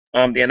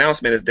The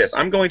announcement is this.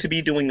 I'm going to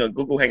be doing a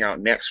Google Hangout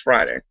next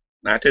Friday.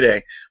 Not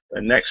today,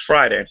 but next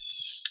Friday.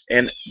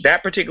 And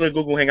that particular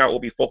Google Hangout will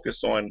be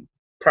focused on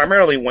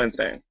primarily one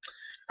thing.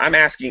 I'm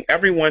asking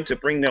everyone to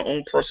bring their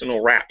own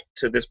personal rap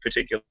to this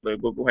particular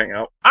Google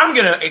Hangout. I'm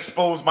going to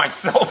expose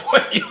myself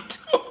on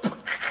YouTube.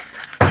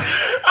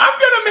 I'm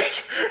going to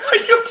make a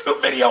YouTube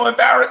video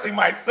embarrassing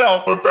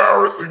myself. Thank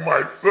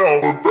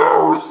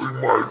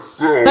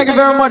you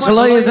very much,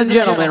 ladies and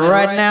gentlemen.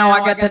 Right now, I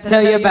got to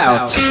tell you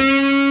about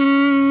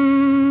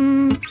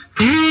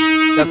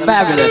the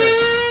fabulous,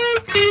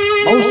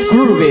 most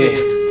groovy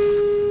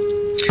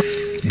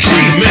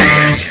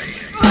G-Man.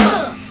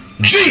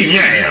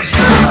 G-Man.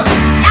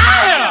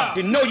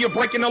 You know you're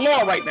breaking the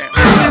law right now.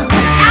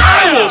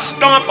 I will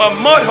stomp a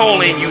mud hole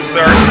in you,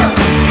 sir.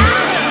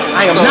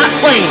 I am not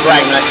playing,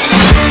 Dragnet.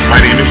 My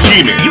name is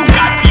G-Man. You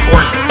got the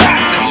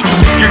Ordacity.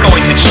 You're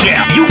going to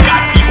jail. You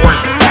got the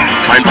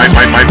Ordacity.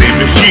 My name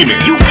is G-Man.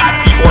 You got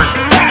the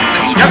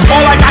Ordacity. That's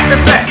all I got to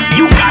say.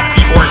 You got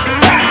the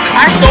Ordacity.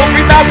 I stole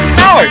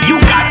 $3,000. You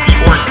got the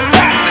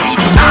Ordacity. Ordacity.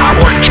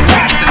 You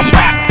got the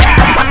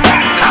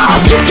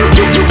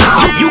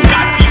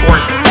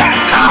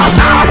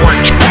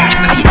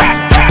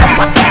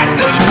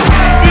Ordacity.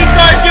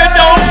 Because you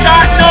don't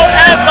got no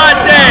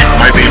evidence.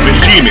 My name is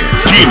G-Man.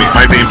 G-Man.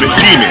 My name is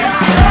G-Man.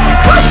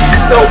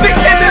 So big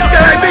in this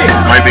can I be?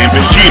 My name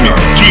is G-Man.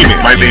 G-Man.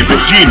 My name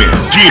is G-Man.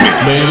 G-Man.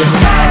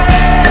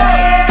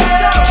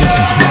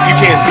 You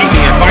can't beat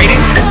me in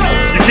fighting.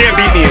 You can't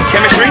beat me in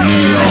chemistry.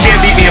 You can't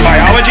beat me in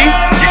biology.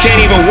 You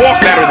can't even walk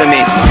better than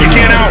me. You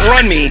can't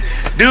outrun me.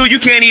 Dude, you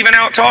can't even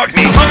out-talk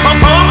me. Come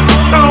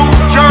to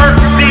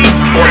Jersey.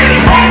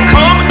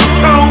 Come to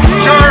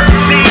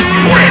Jersey.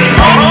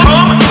 Come to Jersey. Come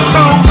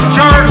to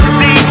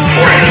Jersey.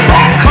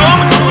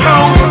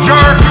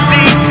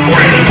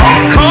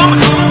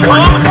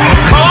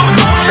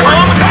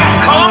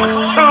 Come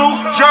to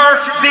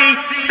Jersey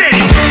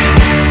City.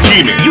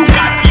 G-Man. You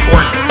got the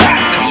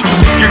Ordacity.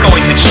 You're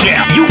going to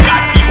jail. You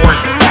got the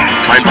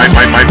Ordacity.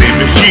 My name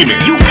is G-Man.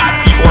 You got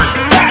the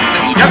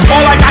Ordacity. That's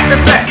all I got to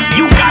say.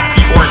 You got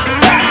the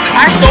Ordacity.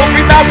 I stole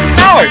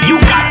 $3,000. You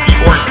got the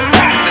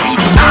Ordacity.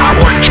 You got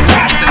the Ordacity.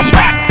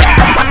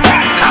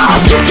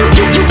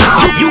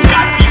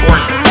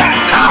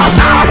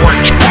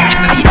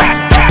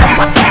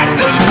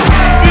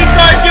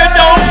 Because you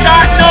don't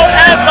got no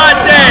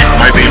evidence.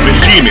 My name is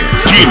G-Man.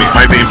 G-Man.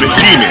 My name is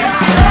G-Man.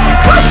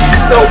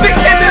 So big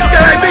in this can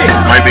I be?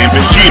 My name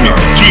is G-Man.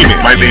 G-Man.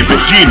 My name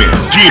is G-Man.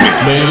 G-Man.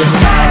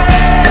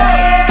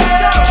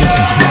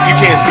 You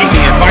can't beat me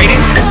in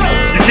fighting.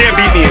 You can't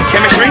beat me in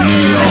chemistry.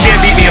 You can't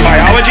beat me in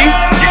biology.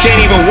 You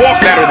can't even walk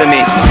better than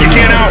me. You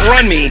can't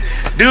outrun me.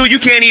 Dude, you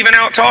can't even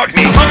out-talk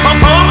me. Come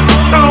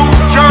to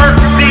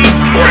Jersey.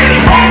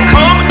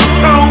 Come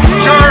to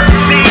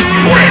Jersey.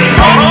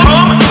 Come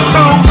to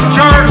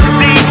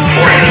Jersey.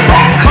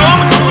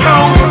 Come to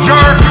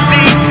Jersey.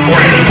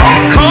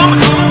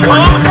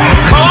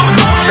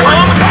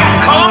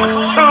 Come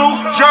to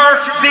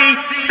Jersey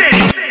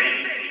City.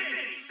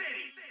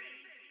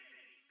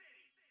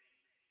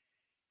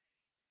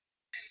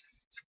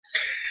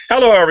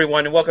 Hello,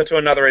 everyone, and welcome to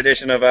another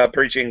edition of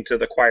Preaching to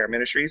the Choir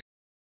Ministries.